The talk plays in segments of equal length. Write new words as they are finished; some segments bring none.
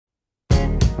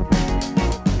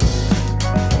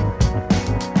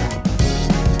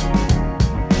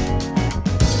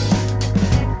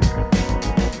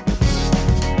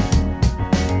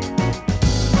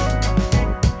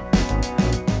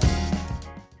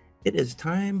It is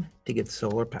time to get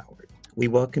solar powered. We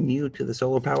welcome you to the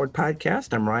Solar Powered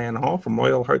Podcast. I'm Ryan Hall from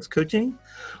Royal Hearts Coaching,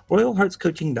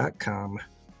 royalheartscoaching.com,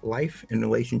 life and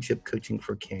relationship coaching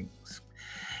for kings.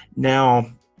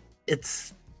 Now,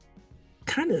 it's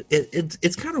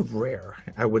it's kind of rare,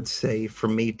 I would say, for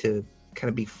me to kind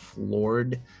of be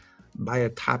floored by a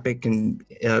topic and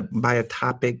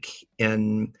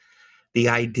the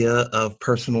idea of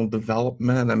personal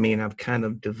development. I mean, I've kind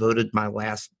of devoted my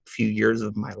last few years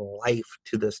of my life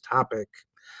to this topic,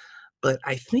 but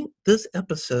I think this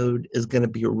episode is going to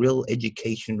be a real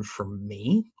education for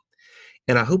me.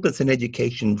 And I hope it's an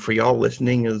education for y'all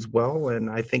listening as well. And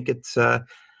I think it's going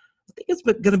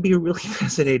to be a really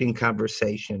fascinating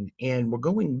conversation. And we're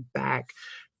going back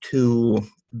to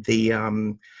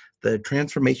the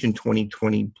Transformation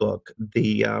 2020 book,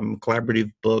 the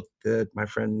collaborative book that my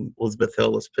friend Elizabeth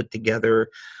Hill has put together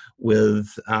with,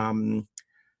 I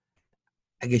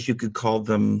guess you could call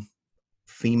them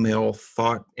female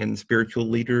thought and spiritual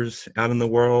leaders out in the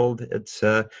world. It's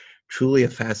truly a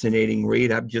fascinating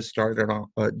read. I've just started on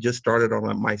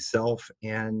it myself,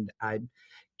 and I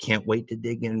can't wait to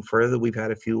dig in further. We've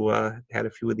had a few of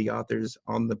the authors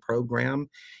on the program,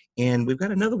 and we've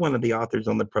got another one of the authors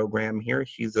on the program here.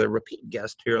 She's a repeat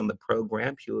guest here on the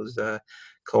program. She was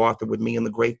co-author with me in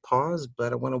The Great Pause,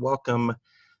 but I want to welcome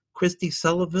Kristi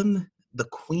Sullivan, the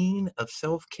queen of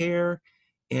self-care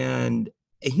and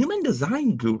a human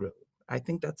design guru. I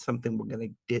think that's something we're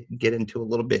going to get into a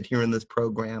little bit here in this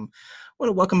program. I want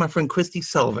to welcome my friend Kristi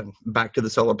Sullivan back to the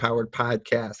Solar Powered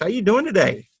Podcast. How are you doing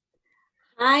today?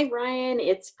 Hi, Ryan.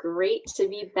 It's great to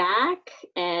be back,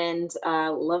 and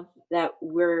love that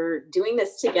we're doing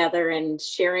this together and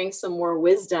sharing some more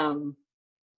wisdom.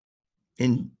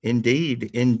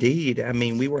 Indeed. I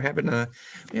mean, we were having a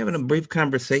brief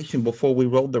conversation before we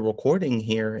rolled the recording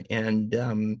here, and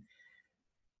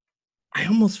I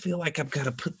almost feel like I've got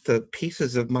to put the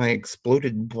pieces of my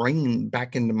exploded brain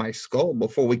back into my skull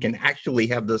before we can actually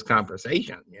have this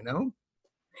conversation, you know?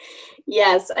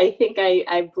 Yes, I think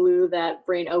I blew that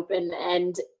brain open,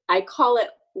 and I call it,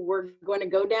 we're going to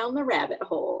go down the rabbit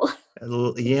hole.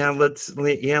 Let's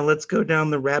go down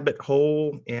the rabbit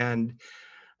hole and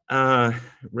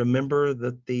remember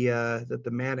that the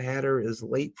Mad Hatter is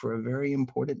late for a very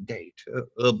important date.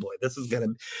 Oh boy, this is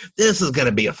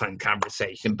gonna be a fun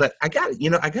conversation. But I got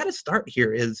to start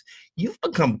here. Is you've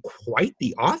become quite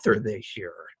the author this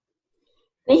year.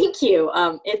 Thank you.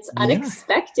 It's Yeah.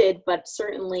 unexpected, but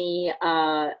certainly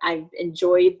I've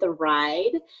enjoyed the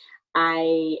ride.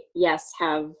 I, yes,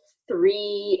 have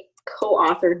 3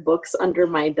 co-authored books under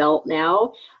my belt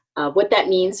now. What that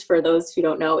means, for those who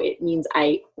don't know, it means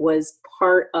I was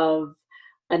part of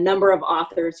a number of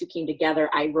authors who came together.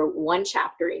 I wrote 1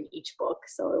 chapter in each book,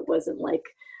 so it wasn't like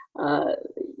a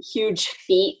huge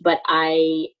feat, but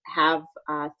I have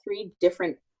 3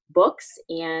 different books,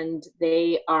 and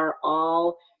they are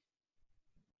all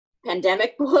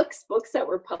pandemic books that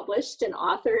were published and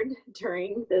authored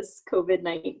during this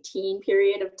COVID-19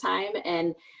 period of time.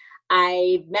 And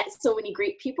I met so many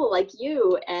great people like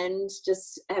you, and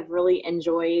just have really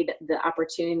enjoyed the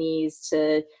opportunities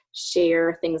to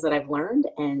share things that I've learned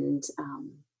and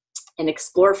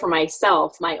explore for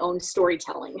myself my own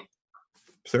storytelling.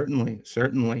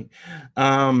 Certainly.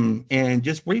 And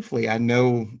just briefly, I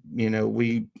know,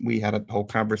 we had a whole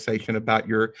conversation about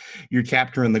your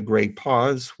chapter in The Great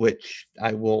Pause, which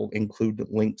I will include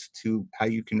links to how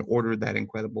you can order that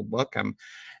incredible book. I'm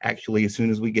actually, as soon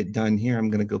as we get done here,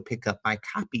 I'm going to go pick up my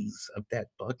copies of that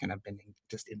book, and I've been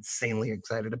just insanely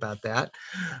excited about that.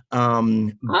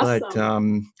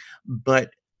 Awesome.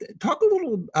 But talk a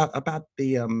little about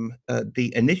the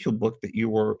initial book that you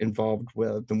were involved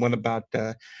with, the one about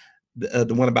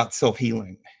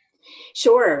self-healing.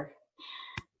 Sure.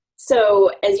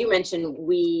 So, as you mentioned,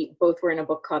 we both were in a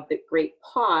book called The Great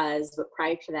Pause, but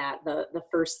prior to that, the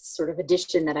first sort of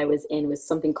edition that I was in was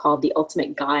something called The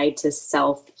Ultimate Guide to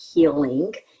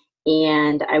Self-Healing.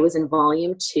 And I was in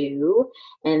volume 2,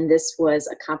 and this was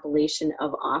a compilation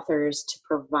of authors to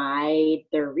provide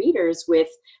their readers with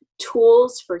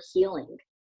tools for healing.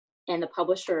 And the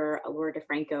publisher, Laura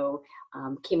DeFranco,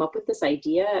 came up with this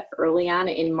idea early on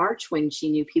in March, when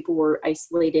she knew people were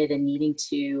isolated and needing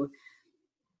to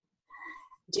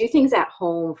do things at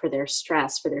home for their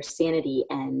stress, for their sanity.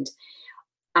 And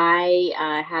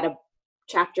I had a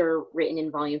chapter written in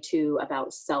volume 2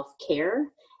 about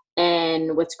self-care.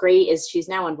 And what's great is she's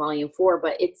now on volume 4,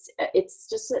 but it's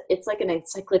like an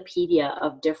encyclopedia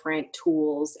of different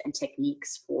tools and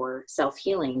techniques for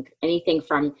self-healing. Anything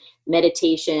from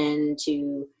meditation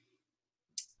to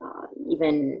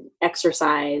even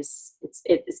exercise.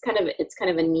 It's kind of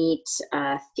a neat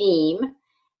theme.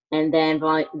 And then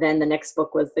the next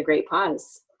book was The Great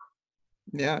Pause.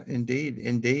 Yeah, indeed,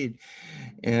 indeed.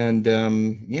 And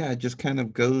yeah, it just kind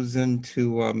of goes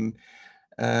into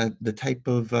the type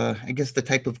of, I guess, the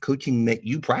type of coaching that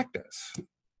you practice.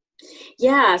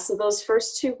 Yeah, so those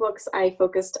first two books, I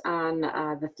focused on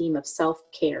the theme of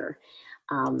self-care.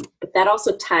 But that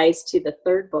also ties to the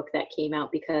third book that came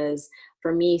out, because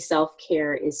for me,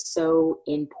 self-care is so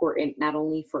important, not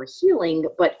only for healing,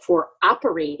 but for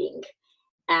operating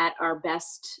at our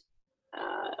best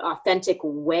authentic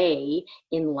way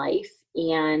in life.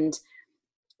 And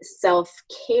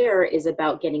self-care is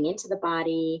about getting into the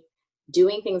body,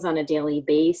 doing things on a daily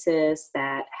basis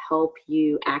that help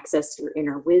you access your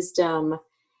inner wisdom,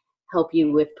 help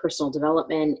you with personal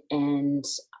development and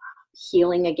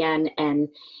healing again. And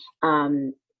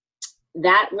um,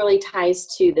 that really ties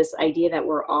to this idea that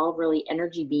we're all really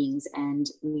energy beings and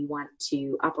we want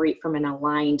to operate from an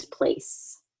aligned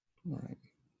place. All right.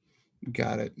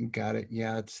 Got it. Got it.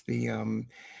 Yeah, it's the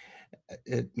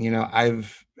you know,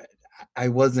 I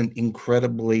wasn't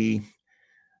incredibly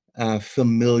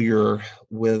familiar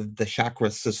with the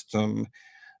chakra system,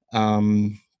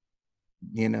 um,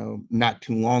 you know, not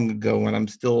too long ago, and I'm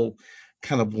still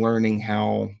kind of learning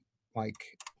how, like,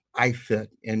 I fit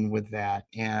in with that.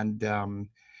 And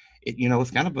it, you know,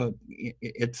 it's kind of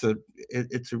it's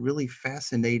a really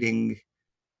fascinating,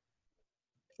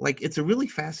 like, it's a really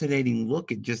fascinating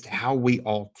look at just how we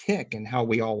all tick and how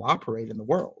we all operate in the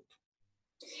world.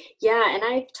 Yeah, and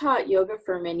I've taught yoga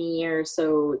for many years,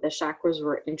 so the chakras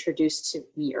were introduced to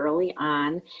me early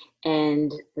on.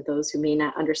 And for those who may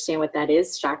not understand what that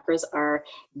is, chakras are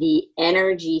the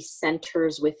energy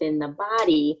centers within the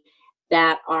body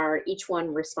that are each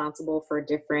one responsible for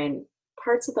different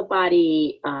parts of the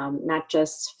body, not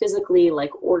just physically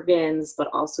like organs, but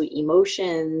also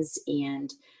emotions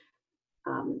and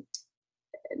um,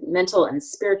 mental and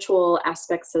spiritual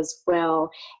aspects as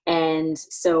well. And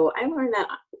so I learned that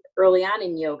early on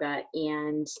in yoga.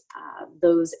 And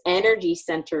those energy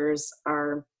centers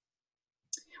are,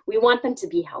 we want them to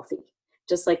be healthy,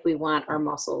 just like we want our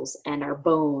muscles and our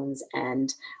bones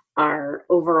and our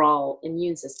overall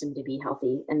immune system to be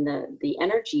healthy. And the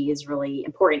energy is really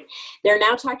important. They're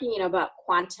now talking, about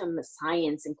quantum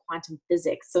science and quantum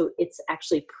physics. So it's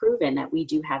actually proven that we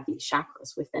do have these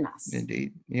chakras within us.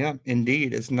 Indeed. Yeah,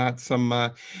 indeed. It's not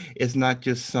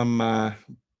just some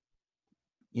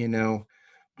you know,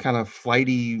 kind of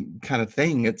flighty kind of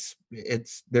thing. It's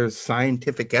there's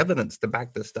scientific evidence to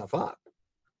back this stuff up.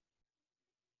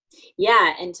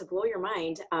 Yeah, and to blow your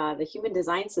mind, the human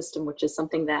design system, which is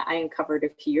something that I uncovered a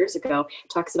few years ago,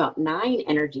 talks about 9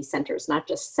 energy centers, not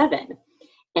just 7.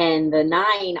 And the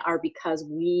 9 are because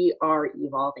we are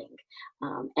evolving.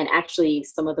 And actually,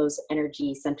 some of those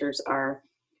energy centers are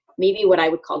maybe what I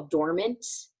would call dormant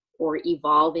or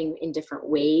evolving in different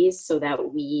ways, so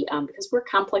that we, because we're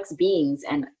complex beings,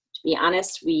 and to be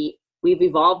honest, we've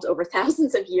evolved over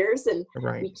thousands of years, and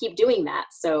Right. we keep doing that.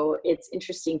 So it's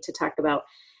interesting to talk about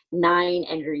 9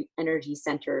 energy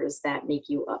centers that make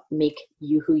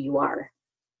you who you are.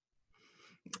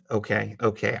 Okay.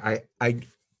 Okay.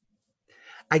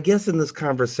 I guess in this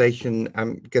conversation,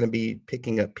 I'm going to be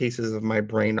picking up pieces of my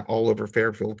brain all over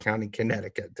Fairfield County,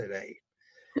 Connecticut today.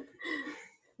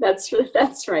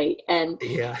 That's right.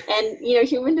 Yeah. And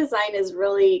human design is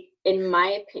really, in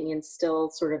my opinion, still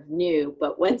sort of new.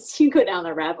 But once you go down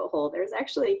the rabbit hole, there's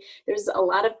a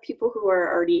lot of people who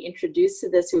are already introduced to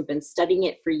this, who have been studying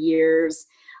it for years.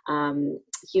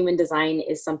 Human design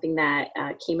is something that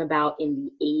came about in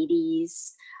the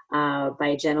 80s by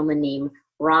a gentleman named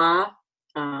Ra.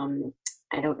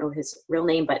 I don't know his real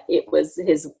name, but it was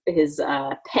his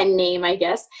pen name, I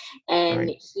guess. And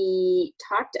Right. he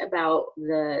talked about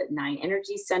the 9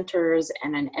 energy centers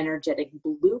and an energetic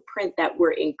blueprint that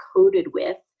we're encoded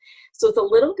with. So it's a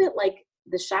little bit like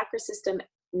the chakra system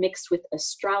mixed with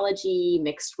astrology,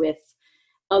 mixed with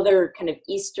other kind of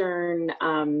Eastern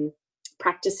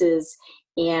practices.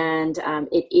 And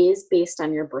it is based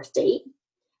on your birth date. Okay.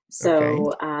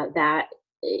 So that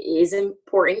is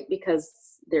important, because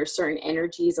there's certain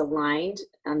energies aligned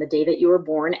on the day that you were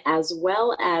born, as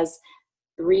well as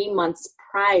 3 months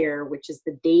prior, which is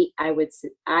the date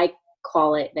I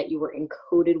call it that you were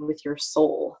encoded with your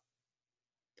soul.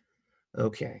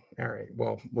 Okay. All right.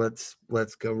 Well, let's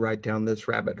go right down this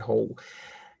rabbit hole.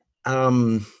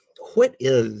 Um, what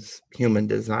is human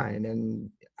design? And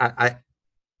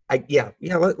yeah.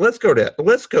 Let's go there.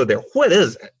 Let's go there. What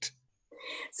is it?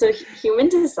 So human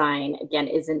design, again,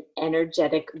 is an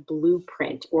energetic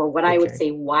blueprint, or what I would Okay.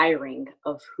 say wiring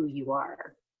of who you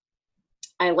are.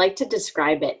 I like to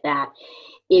describe it that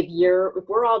if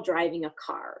we're all driving a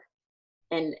car,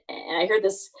 and I heard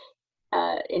this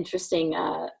interesting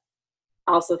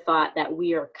also thought that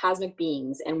we are cosmic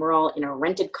beings and we're all in a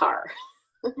rented car.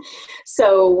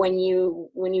 So when you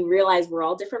realize we're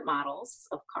all different models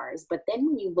of cars, but then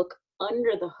when you look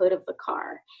under the hood of the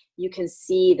car, you can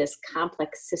see this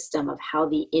complex system of how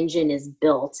the engine is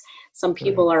built. Some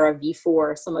people are a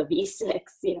V4, some a V6,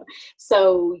 you know.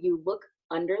 So you look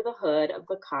under the hood of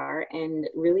the car and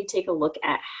really take a look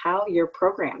at how you're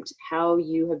programmed, how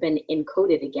you have been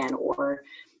encoded again or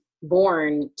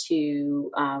born to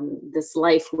this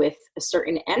life with a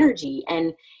certain energy.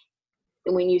 And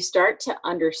when you start to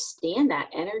understand that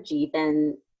energy,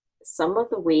 then some of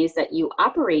the ways that you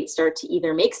operate start to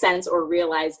either make sense or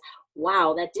realize,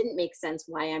 wow, that didn't make sense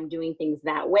why I'm doing things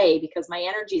that way because my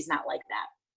energy is not like that.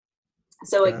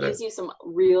 So it gives you some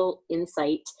real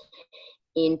insight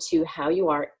into how you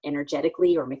are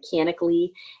energetically or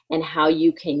mechanically and how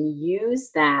you can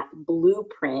use that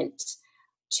blueprint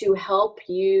to help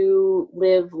you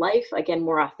live life again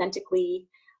more authentically,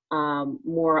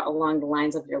 more along the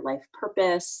lines of your life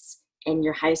purpose and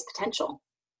your highest potential.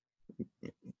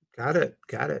 Got it.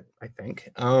 I think.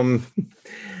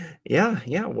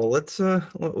 Yeah. Well, let's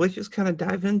just kind of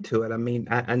dive into it. I mean,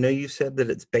 I know you said that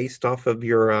it's based off of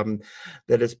your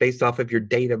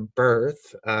date of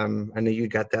birth. I know you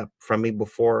got that from me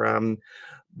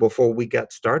before we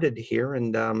got started here,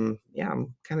 and yeah,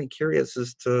 I'm kind of curious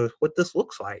as to what this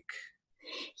looks like.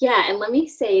 Yeah, and let me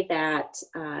say that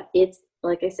it's,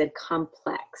 like I said,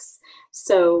 complex.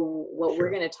 So what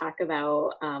we're Sure. going to talk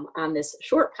about on this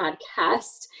short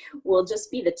podcast will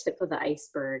just be the tip of the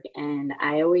iceberg. And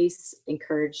I always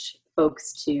encourage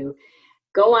folks to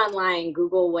go online,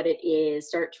 Google what it is,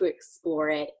 start to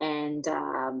explore it, and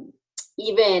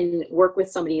even work with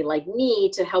somebody like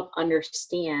me to help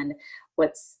understand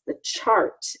what's the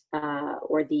chart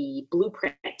or the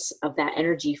blueprint of that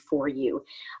energy for you.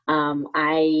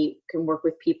 I can work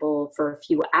with people for a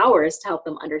few hours to help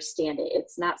them understand it.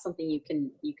 It's not something you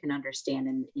can understand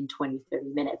in 20, 30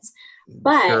 minutes.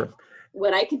 But Sure.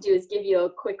 what I could do is give you a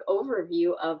quick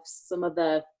overview of some of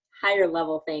the higher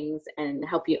level things and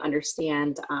help you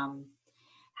understand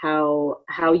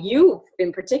how you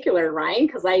in particular, Ryan,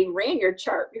 because I ran your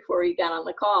chart before we got on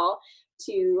the call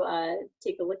to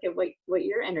take a look at what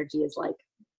your energy is like.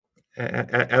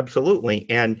 Absolutely.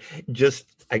 And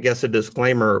just, I guess, a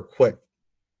disclaimer, what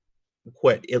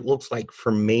it looks like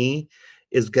for me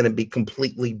is going to be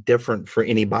completely different for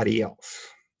anybody else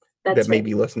that That's may right.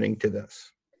 be listening to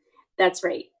this. That's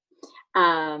right.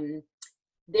 Um,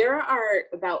 there are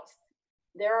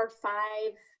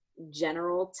 5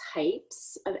 general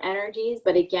types of energies,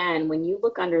 but again, when you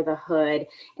look under the hood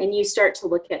and you start to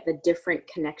look at the different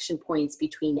connection points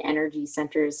between energy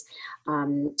centers,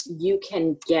 you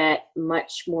can get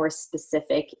much more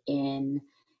specific in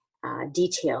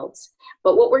detailed.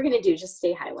 But what we're going to do, just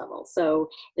stay high level. So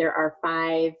there are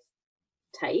 5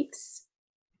 types,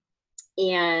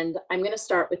 and I'm going to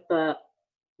start with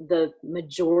the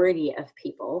majority of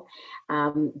people.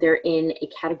 They're in a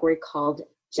category called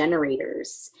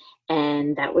generators,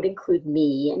 and that would include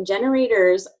me. And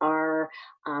generators are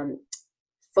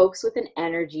folks with an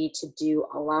energy to do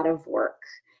a lot of work,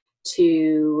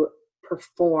 to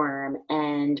perform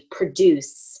and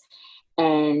produce,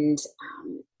 and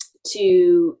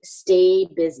to stay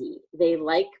busy. They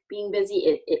like being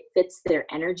busy. It fits their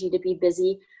energy to be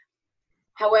busy.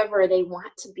 However, they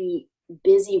want to be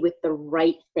busy with the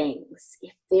right things.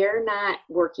 If they're not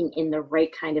working in the right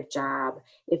kind of job,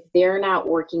 if they're not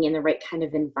working in the right kind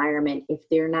of environment, if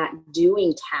they're not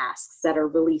doing tasks that are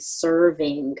really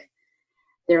serving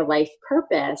their life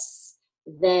purpose,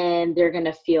 then they're going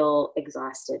to feel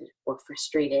exhausted or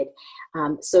frustrated.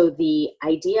 So the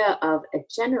idea of a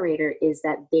generator is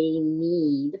that they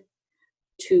need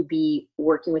to be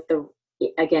working with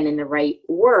again, in the right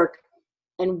work,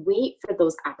 and wait for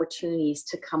those opportunities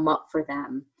to come up for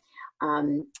them.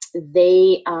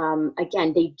 They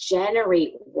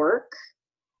generate work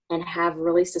and have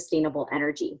really sustainable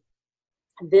energy.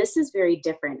 This is very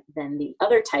different than the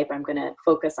other type I'm going to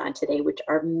focus on today, which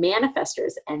are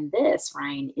manifestors. And this,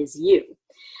 Ryan, is you.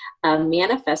 A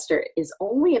manifestor is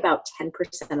only about 10%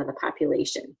 of the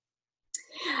population.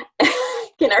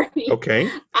 Okay.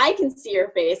 I can see your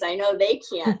face. I know they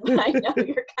can't, but I know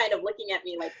you're kind of looking at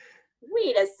me like,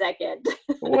 wait a second.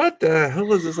 What the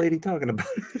hell is this lady talking about?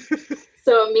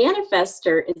 So a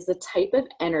manifestor is the type of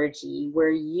energy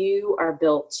where you are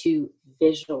built to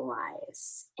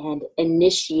visualize and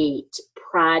initiate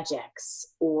projects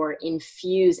or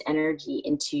infuse energy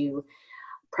into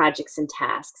projects and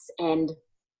tasks. And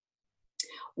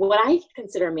what I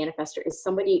consider a manifestor is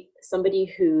somebody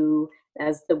who,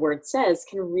 as the word says,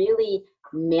 can really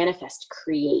manifest,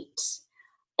 create.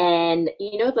 And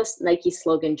you know, the Nike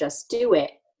slogan, just do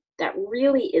it, that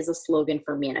really is a slogan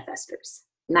for manifestors,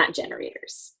 not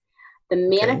generators. The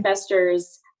Okay.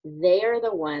 manifestors, they are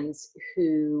the ones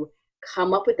who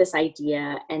come up with this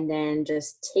idea and then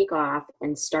just take off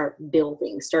and start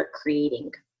building, start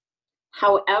creating.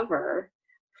 However,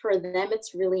 for them,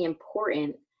 it's really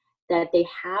important that they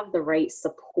have the right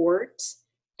support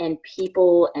and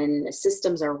people and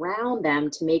systems around them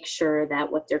to make sure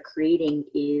that what they're creating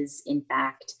is, in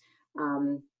fact,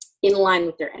 um, in line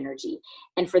with their energy.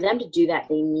 And for them to do that,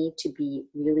 they need to be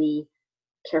really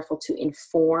careful to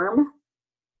inform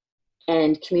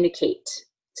and communicate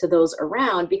to those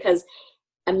around, because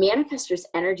a manifestor's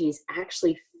energy is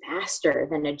actually faster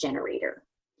than a generator.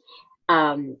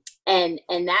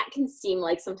 And that can seem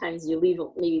like sometimes you leave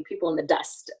maybe people in the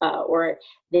dust, or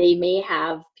they may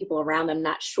have people around them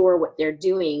not sure what they're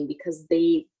doing because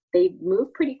they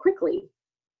move pretty quickly.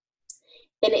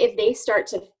 And if they start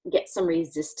to get some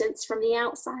resistance from the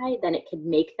outside, then it could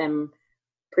make them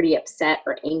pretty upset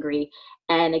or angry.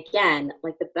 And again,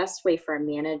 like, the best way for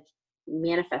a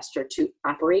manifestor to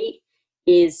operate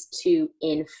is to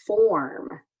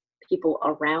inform people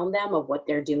around them of what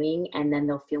they're doing, and then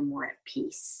they'll feel more at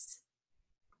peace.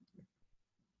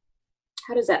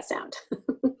 How does that sound?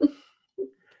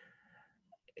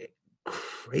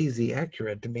 Crazy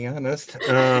accurate, to be honest.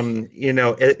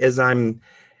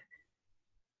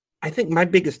 I think my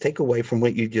biggest takeaway from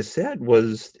what you just said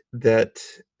was that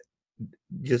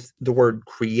just the word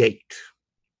create.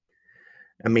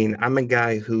 I mean, I'm a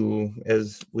guy who,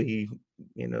 as we,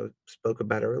 spoke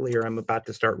about earlier, I'm about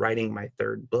to start writing my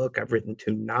third book. I've written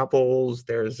 2 novels.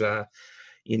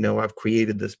 I've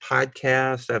created this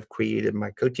podcast. I've created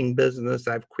my coaching business.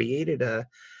 I've created a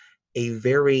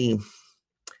very,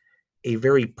 a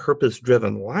very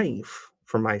purpose-driven life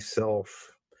for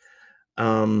myself,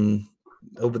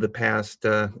 over the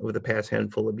past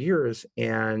handful of years.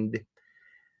 And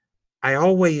I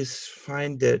always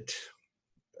find it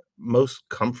most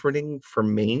comforting for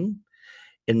me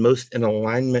and most in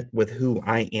alignment with who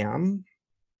I am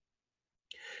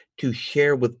to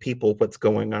share with people what's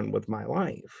going on with my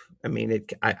life. I mean,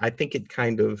 I think it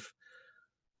kind of,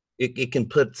 it can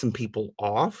put some people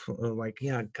off, like,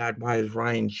 yeah, God, why is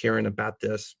Ryan sharing about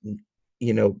this,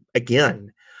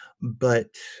 again? But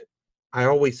I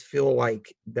always feel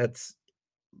like that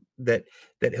that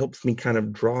helps me kind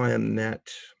of draw in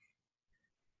that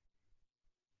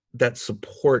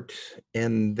support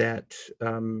and that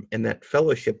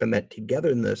fellowship and that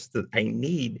togetherness that I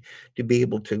need to be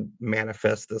able to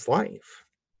manifest this life.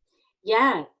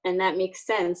 Yeah, and that makes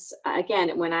sense.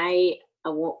 Again, when I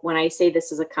say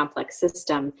this is a complex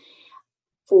system,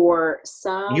 for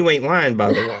some You ain't lying,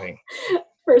 by the way.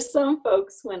 for some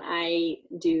folks, when I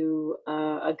do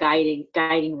a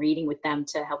guiding reading with them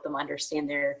to help them understand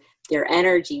their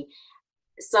energy,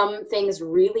 some things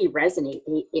really resonate.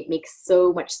 It makes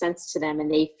so much sense to them,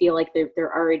 and they feel like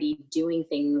they're already doing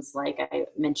things like I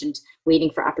mentioned,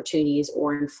 waiting for opportunities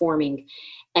or informing.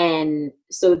 And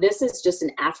so this is just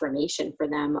an affirmation for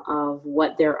them of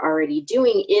what they're already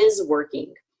doing is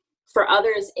working. For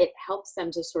others, it helps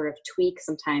them to sort of tweak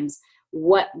sometimes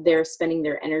what they're spending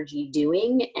their energy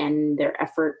doing and their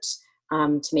effort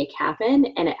to make happen,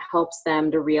 and it helps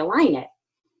them to realign it.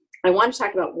 I want to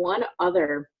talk about one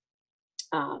other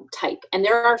type, and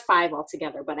there are 5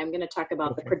 altogether, but I'm going to talk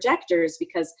about the Okay. projectors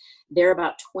because they're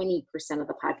about 20% of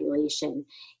the population,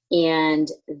 and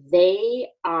they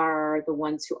are the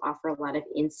ones who offer a lot of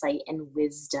insight and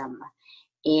wisdom,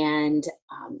 and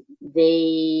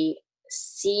they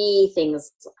see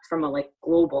things from a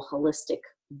global holistic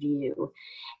view.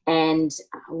 And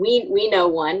we know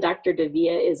one, Dr.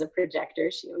 Davia is a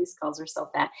projector. She always calls herself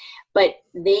that, but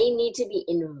they need to be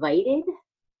invited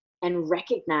and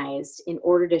recognized in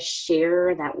order to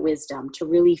share that wisdom, to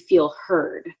really feel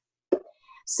heard.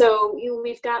 So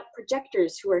we've got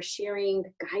projectors who are sharing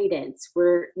guidance,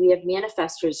 we have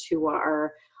manifestors who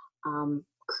are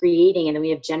creating, and then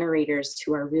we have generators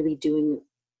who are really doing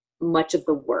much of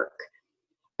the work.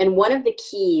 And one of the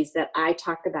keys that I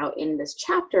talk about in this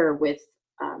chapter with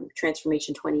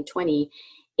Transformation 2020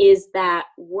 is that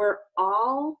we're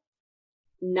all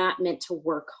not meant to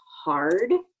work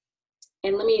hard.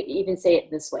 And let me even say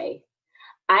it this way.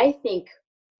 I think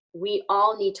we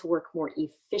all need to work more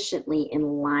efficiently in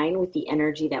line with the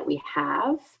energy that we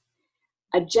have.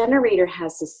 A generator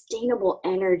has sustainable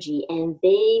energy, and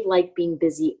they like being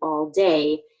busy all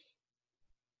day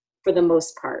for the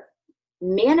most part.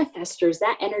 Manifestors,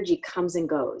 that energy comes and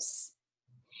goes.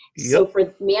 So Yep. for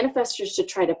manifestors to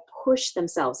try to push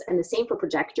themselves. And the same for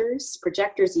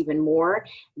projectors even more.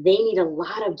 They need a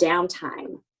lot of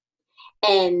downtime.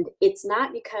 And it's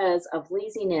not because of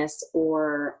laziness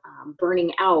or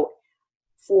burning out.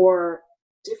 For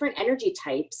different energy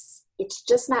types, it's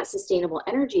just not sustainable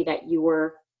energy that you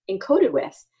were encoded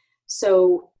with.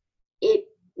 So it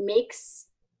makes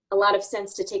a lot of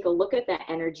sense to take a look at that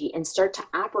energy and start to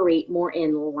operate more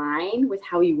in line with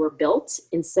how you were built,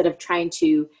 instead of trying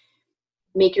to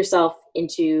make yourself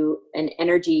into an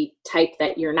energy type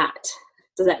that you're not.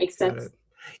 Does that make Got sense?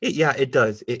 it. Yeah, it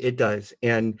does. It does.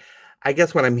 And I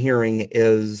guess what I'm hearing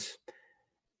is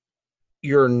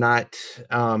you're not,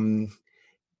 um,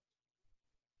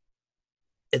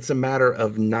 it's a matter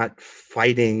of not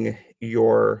fighting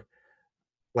your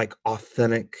like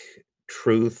authentic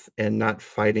truth and not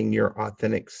fighting your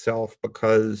authentic self,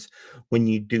 because when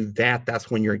you do that,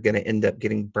 that's when you're going to end up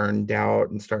getting burned out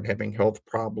and start having health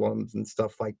problems and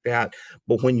stuff like that.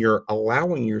 But when you're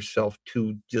allowing yourself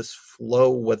to just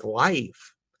flow with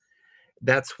life,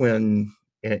 that's when,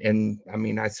 and I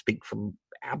mean, I speak from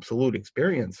absolute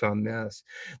experience on this,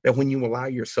 that when you allow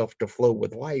yourself to flow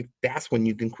with life, that's when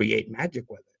you can create magic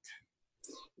with it.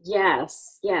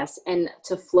 Yes, yes. And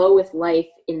to flow with life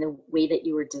in the way that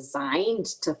you were designed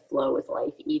to flow with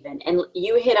life, even. And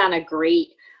you hit on a great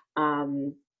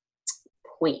um,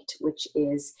 point, which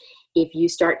is if you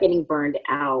start getting burned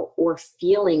out or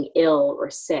feeling ill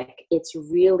or sick, it's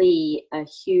really a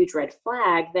huge red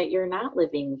flag that you're not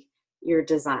living your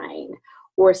design,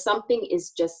 or something is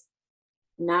just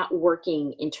not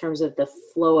working in terms of the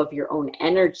flow of your own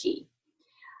energy.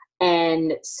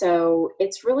 And so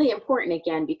it's really important,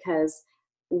 again, because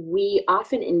we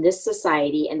often in this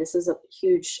society, and this is a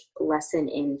huge lesson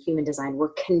in human design,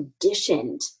 we're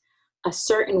conditioned a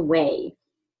certain way,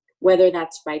 whether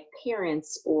that's by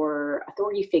parents or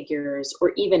authority figures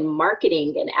or even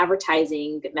marketing and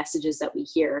advertising messages that we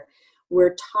hear.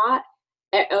 We're taught,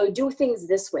 oh, do things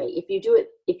this way. If you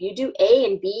do A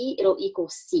and B, it'll equal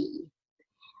C.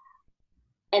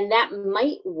 And that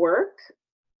might work,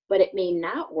 but it may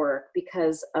not work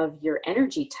because of your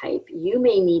energy type. You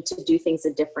may need to do things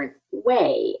a different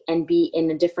way and be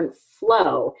in a different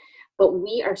flow. But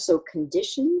we are so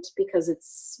conditioned, because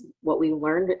it's what we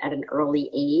learned at an early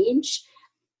age,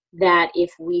 that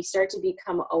if we start to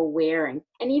become aware and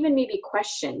even maybe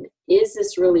question, is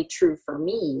this really true for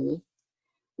me?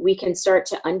 We can start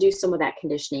to undo some of that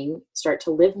conditioning, start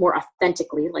to live more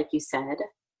authentically, like you said,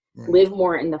 Right. live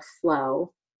more in the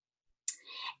flow.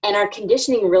 And our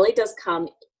conditioning really does come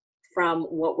from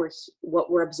what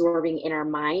we're absorbing in our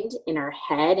mind, in our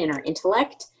head, in our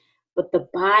intellect. But the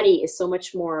body is so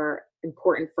much more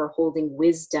important for holding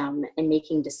wisdom and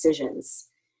making decisions.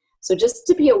 So just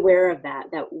to be aware of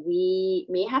that we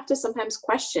may have to sometimes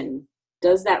question,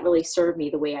 does that really serve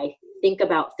me, the way I think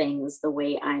about things, the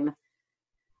way I'm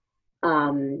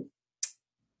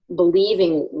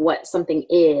believing what something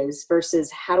is,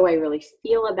 versus how do I really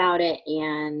feel about it,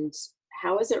 and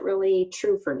how is it really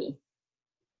true for me?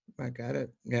 I got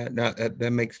it. Yeah, no,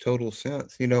 that makes total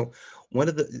sense. You know, one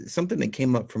of the something that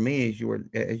came up for me as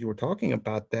you were talking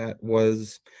about that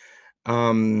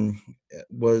um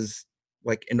was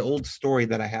like an old story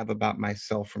that I have about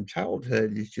myself from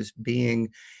childhood, is just being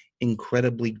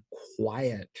incredibly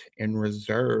quiet and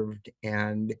reserved,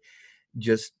 and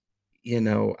just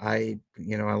I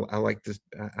like to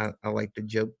I like to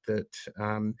joke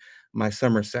that my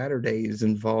summer Saturdays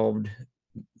involved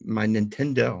my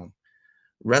Nintendo,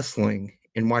 wrestling,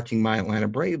 and watching my Atlanta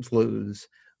Braves lose,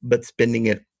 but spending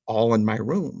it all in my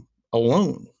room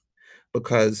alone,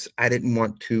 because I didn't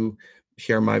want to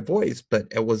share my voice, but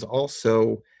it was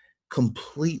also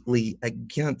completely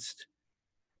against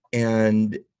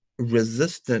and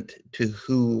resistant to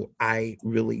who I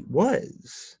really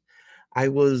was. I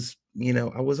was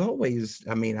always,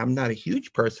 I mean, I'm not a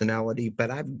huge personality,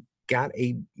 but I've got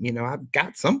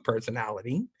some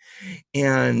personality.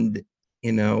 And,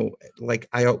 like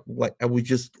I was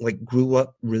just like grew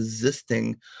up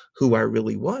resisting who I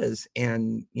really was.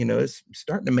 And, it's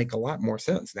starting to make a lot more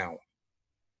sense now.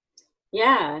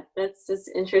 Yeah, that's just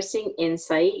interesting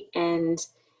insight. And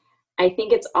I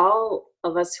think it's all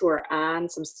of us who are on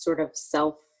some sort of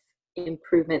self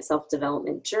improvement, self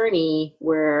development journey,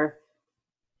 where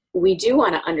we do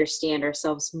want to understand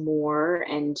ourselves more,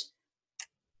 and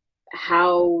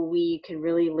how we can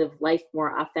really live life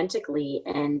more authentically.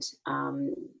 And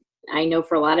I know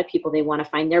for a lot of people, they want to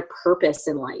find their purpose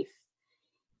in life.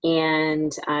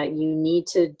 And you need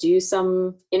to do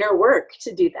some inner work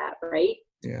to do that, right?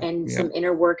 Yeah. And Yeah. some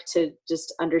inner work to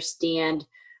just understand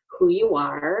who you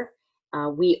are.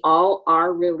 We all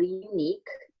are really unique.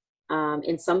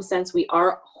 In some sense, we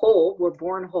are whole. We're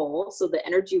born whole. So the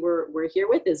energy we're here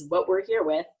with is what we're here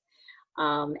with.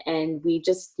 And we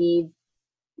just need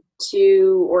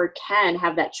to, or can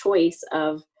have that choice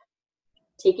of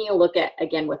taking a look at,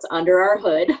 again, what's under our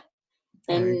hood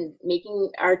Right. and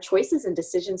making our choices and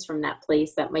decisions from that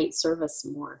place that might serve us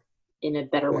more in a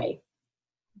better Right. way.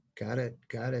 Got it.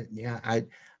 Got it. Yeah.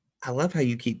 I love how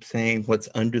you keep saying what's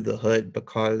under the hood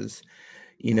because,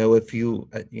 if you,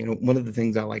 one of the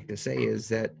things I like to say is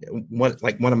that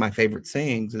one of my favorite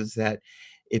sayings is that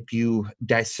if you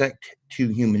dissect two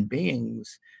human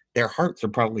beings, their hearts are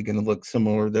probably going to look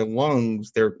similar, their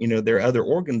lungs, their other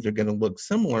organs are going to look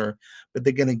similar, but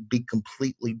they're going to be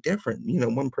completely different.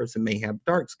 One person may have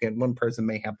dark skin, one person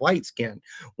may have light skin,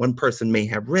 one person may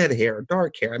have red hair,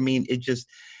 dark hair. I mean, it just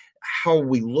how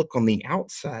we look on the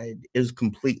outside is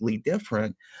completely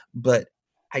different. But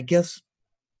I guess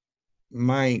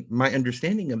my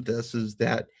understanding of this is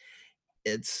that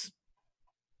it's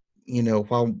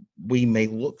while we may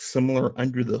look similar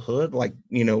under the hood, like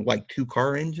two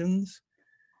car engines,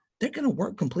 they're going to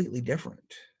work completely different.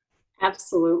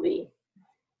 Absolutely.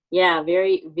 Yeah,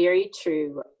 very, very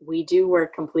true. We do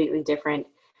work completely different,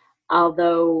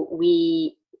 although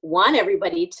we want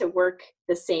everybody to work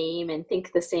the same and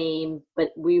think the same,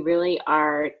 but we really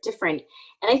are different.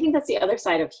 And I think that's the other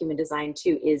side of human design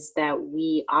too, is that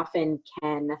we often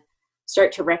can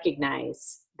start to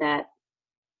recognize that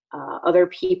other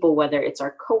people, whether it's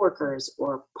our coworkers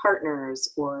or partners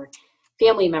or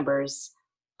family members,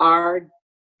 are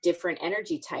different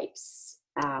energy types,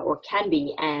 or can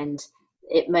be, and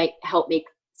it might help make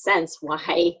sense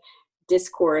why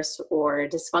discourse or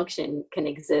dysfunction can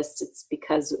exist. It's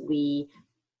because we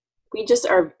just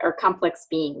are complex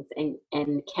beings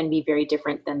and can be very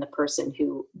different than the person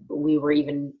who we were,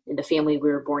 even in the family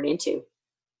we were born into.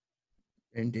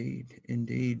 Indeed,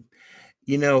 indeed.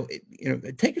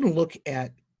 Taking a look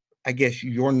at, I guess,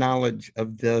 your knowledge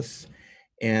of this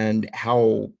and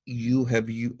how have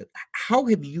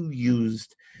you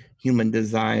used human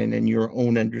design and your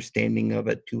own understanding of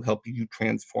it to help you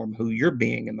transform who you're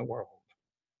being in the world?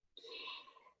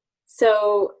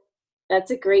 So that's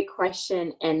a great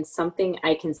question, and something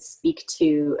I can speak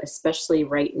to, especially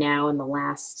right now in the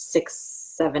last 6,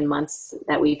 7 months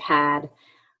that we've had.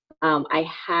 I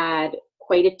had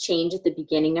quite a change at the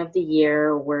beginning of the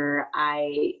year where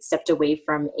I stepped away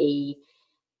from a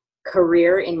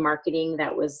career in marketing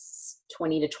that was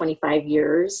 20 to 25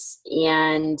 years.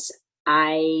 And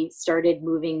I started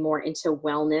moving more into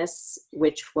wellness,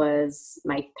 which was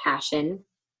my passion.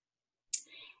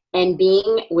 And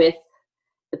being with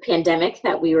the pandemic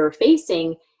that we were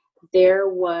facing, there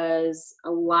was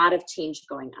a lot of change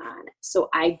going on. So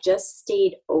I just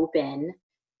stayed open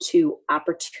to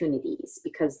opportunities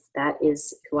because that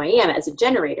is who I am as a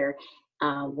generator.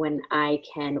 When I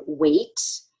can wait,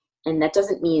 and that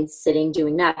doesn't mean sitting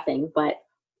doing nothing, but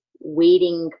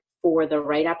waiting for the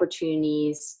right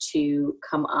opportunities to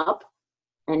come up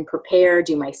and prepare,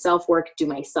 do my self work, do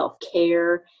my self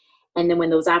care. And then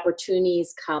when those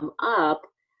opportunities come up,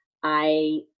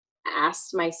 I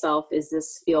asked myself, is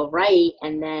this feel right?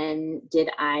 And then did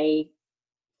I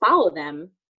follow them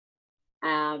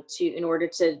in order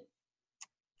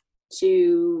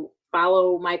to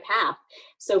follow my path?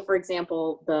 So for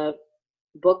example, the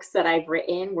books that I've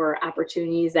written were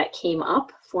opportunities that came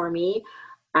up for me.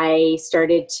 I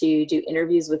started to do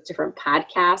interviews with different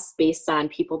podcasts based on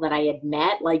people that I had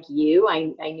met, like you.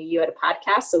 I knew you had a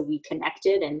podcast, so we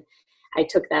connected and I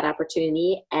took that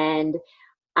opportunity. And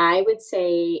I would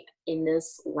say in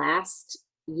this last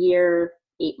year,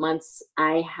 8 months,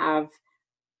 I have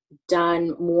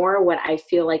done more what I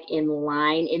feel like in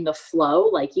line, in the flow,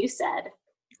 like you said,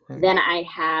 Right. than I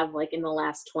have like in the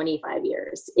last 25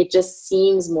 years. It just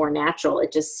seems more natural.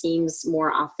 It just seems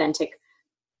more authentic.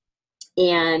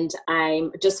 And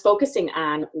I'm just focusing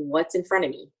on what's in front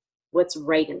of me, what's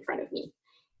right in front of me,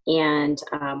 and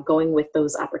going with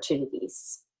those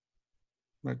opportunities.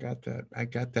 I got that. I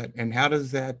got that. And how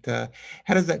does that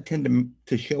tend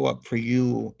to show up for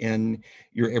you in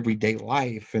your everyday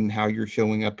life and how you're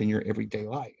showing up in your everyday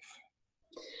life?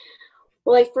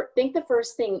 Well, think the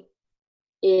first thing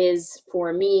is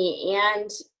for me and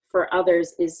for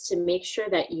others is to make sure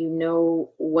that you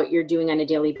know what you're doing on a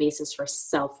daily basis for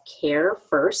self-care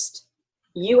first.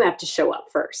 You have to show up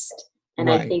first. And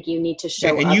I Right. think you need to Yeah,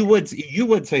 show and up. you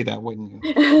would say that, wouldn't you?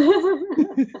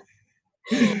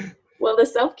 Well, the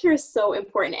self-care is so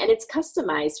important and it's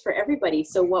customized for everybody.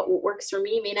 So what works for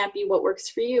me may not be what works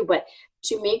for you, but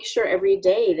to make sure every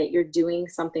day that you're doing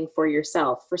something for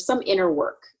yourself, for some inner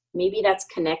work. Maybe that's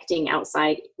connecting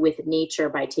outside with nature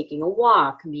by taking a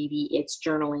walk. Maybe it's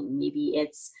journaling. Maybe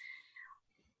it's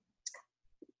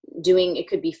doing, it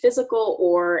could be physical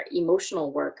or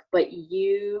emotional work, but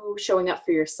you showing up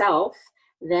for yourself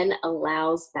then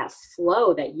allows that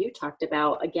flow that you talked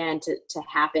about again to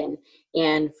happen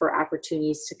and for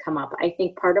opportunities to come up. I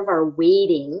think part of our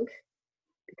waiting,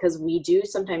 because we do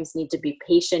sometimes need to be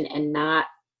patient and not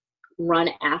run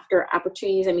after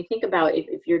opportunities. I mean, think about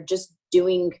if you're just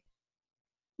doing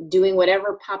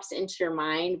whatever pops into your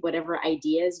mind, whatever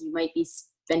ideas, you might be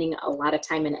spending a lot of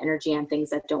time and energy on things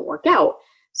that don't work out.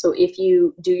 So if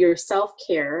you do your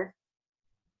self-care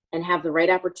and have the right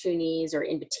opportunities or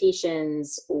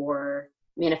invitations or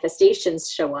manifestations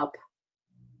show up,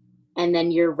 and then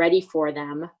you're ready for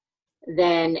them,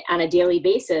 then on a daily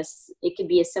basis, it could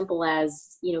be as simple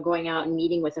as, going out and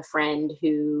meeting with a friend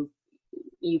who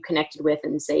you connected with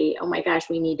and say, oh my gosh,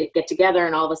 we need to get together.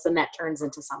 And all of a sudden that turns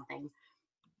into something.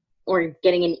 Or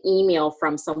getting an email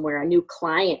from somewhere, a new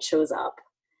client shows up.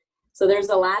 So there's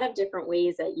a lot of different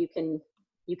ways that you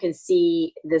can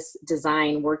see this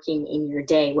design working in your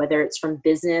day, whether it's from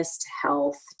business to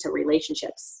health to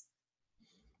relationships.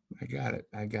 I got it.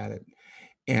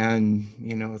 And,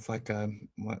 it's like a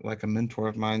mentor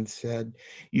of mine said,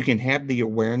 you can have the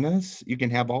awareness, you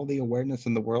can have all the awareness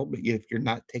in the world, but if you're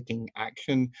not taking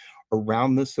action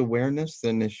around this awareness,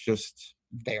 then it's just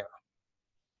there.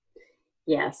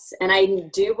 Yes. And I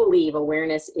do believe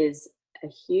awareness is a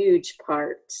huge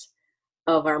part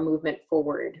of our movement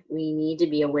forward. We need to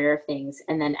be aware of things,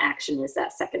 and then action is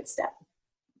that second step.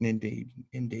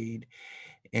 Indeed.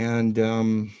 And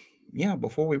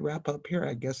before we wrap up here,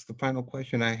 I guess the final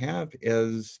question I have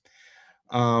is,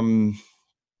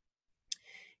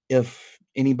 if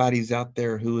anybody's out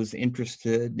there who is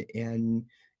interested in,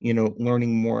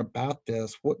 learning more about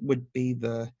this, what would be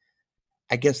the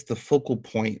focal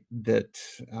point that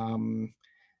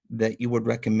you would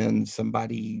recommend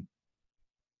somebody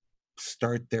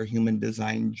start their human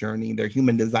design journey, their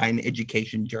human design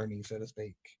education journey, so to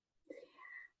speak?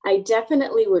 I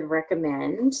definitely would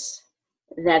recommend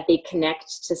that they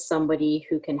connect to somebody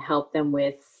who can help them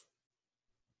with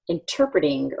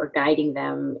interpreting or guiding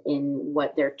them in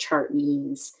what their chart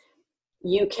means.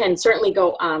 You can certainly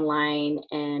go online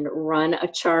and run a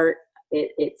chart.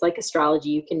 It's like astrology.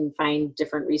 You can find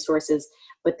different resources,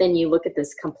 but then you look at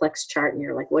this complex chart and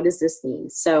you're like, what does this mean?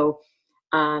 So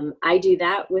I do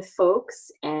that with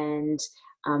folks, and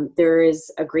there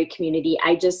is a great community.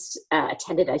 I just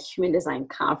attended a human design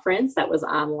conference that was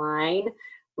online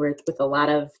with a lot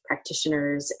of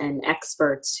practitioners and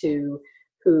experts who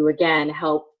again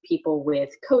help people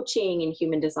with coaching and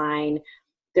human design.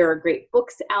 There are great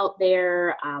books out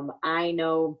there. I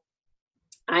know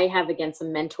I have, again,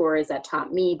 some mentors that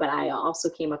taught me, but I also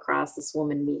came across this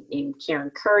woman named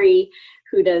Karen Curry,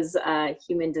 who does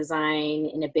human design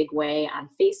in a big way on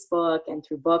Facebook and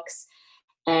through books.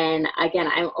 And again,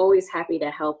 I'm always happy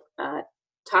to help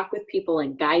talk with people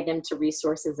and guide them to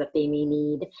resources that they may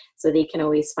need. So they can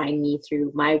always find me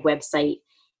through my website,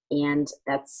 and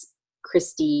that's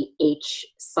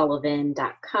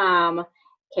KristiHSullivan.com,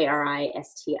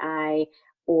 Kristi,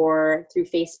 or through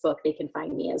Facebook, they can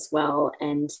find me as well,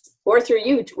 or through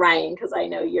you, Ryan, because I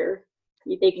know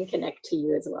they can connect to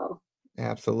you as well.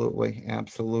 Absolutely. And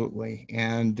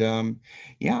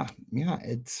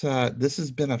it's this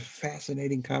has been a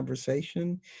fascinating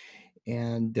conversation,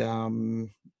 and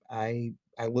I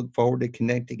look forward to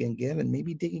connecting again and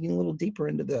maybe digging a little deeper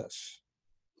into this.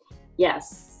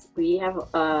 Yes, we've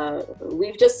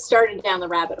just started down the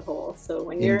rabbit hole. So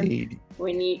when you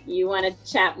want to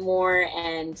chat more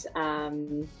and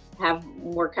have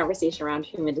more conversation around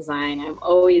human design, I'm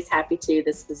always happy to.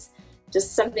 This is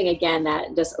just something, again,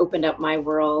 that just opened up my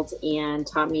world and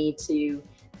taught me to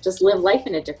just live life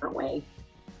in a different way.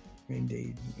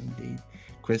 Indeed.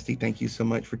 Kristi, thank you so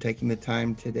much for taking the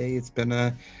time today. It's been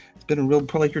a real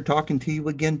pleasure talking to you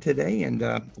again today, and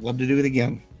love to do it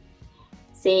again.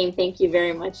 Same. Thank you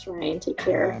very much, Ryan. Take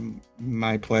care.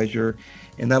 My pleasure.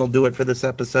 And that'll do it for this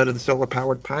episode of the Solar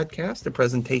Powered Podcast, a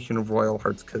presentation of Royal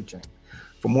Hearts Coaching.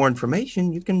 For more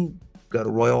information, you can go to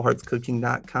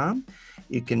royalheartscoaching.com.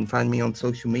 You can find me on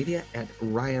social media at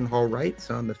Ryan Hall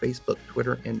Wrights on the Facebook,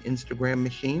 Twitter, and Instagram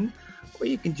machine. Or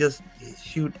you can just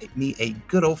shoot me a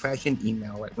good old-fashioned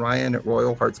email at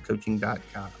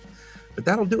ryan@royalheartscoaching.com. But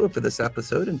that'll do it for this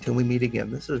episode. Until we meet again,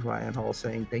 this is Ryan Hall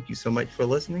saying thank you so much for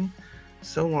listening.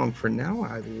 So long for now.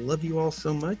 I love you all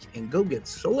so much, and go get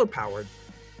solar powered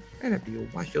right after you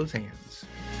wash those hands.